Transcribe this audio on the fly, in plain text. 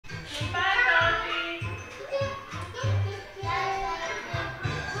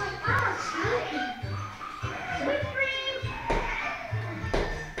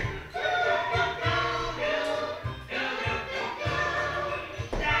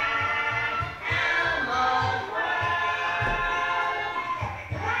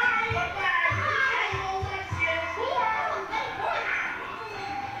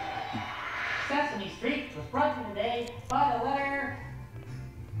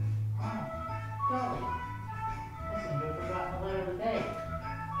Golly, I seem to have forgotten the letter of the day.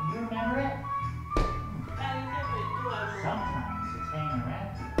 Can you remember it? Sometimes it's hanging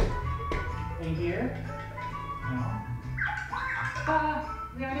around. Are you here? No?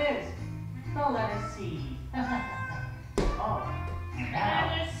 There it is. The letter C. Oh, and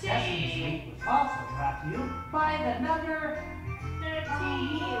now Sesame Street was also brought to you by the number 13.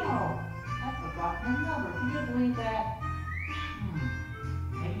 Oh, no. I've forgotten the number. Can you believe that?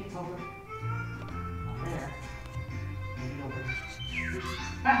 Maybe it's over. Not there. Maybe over.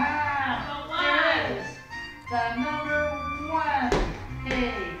 Ha-ha! There it is. The number 1.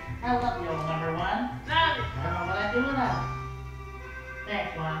 Hey, I love you, old number 1. I don't know what I'd do without it.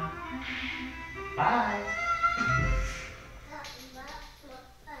 Next one. Bye.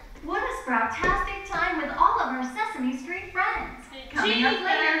 What a sproutastic time with all of our Sesame Street friends. Coming up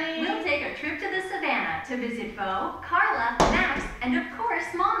later, we'll take a trip to the savannah to visit Bo, Carla, Max, and of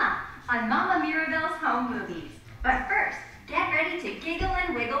course Mama on Mama Mirabelle's home movies. But first, get ready to giggle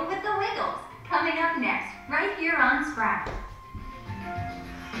and wiggle with the Wiggles. Coming up next, right here on Sprout.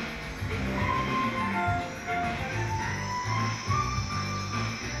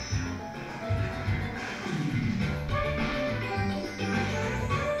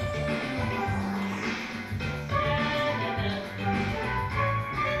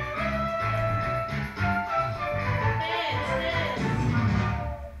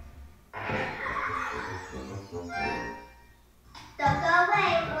 Don't go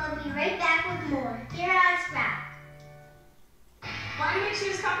away. We'll be right back with more here on Sprout. Why do you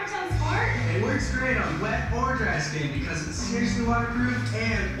choose Coppertone Sport? It works great on wet or dry skin because it's seriously waterproof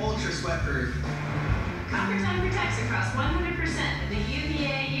and ultra sweat-proof. Coppertone protects across 100% of the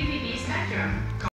UVA UVB spectrum.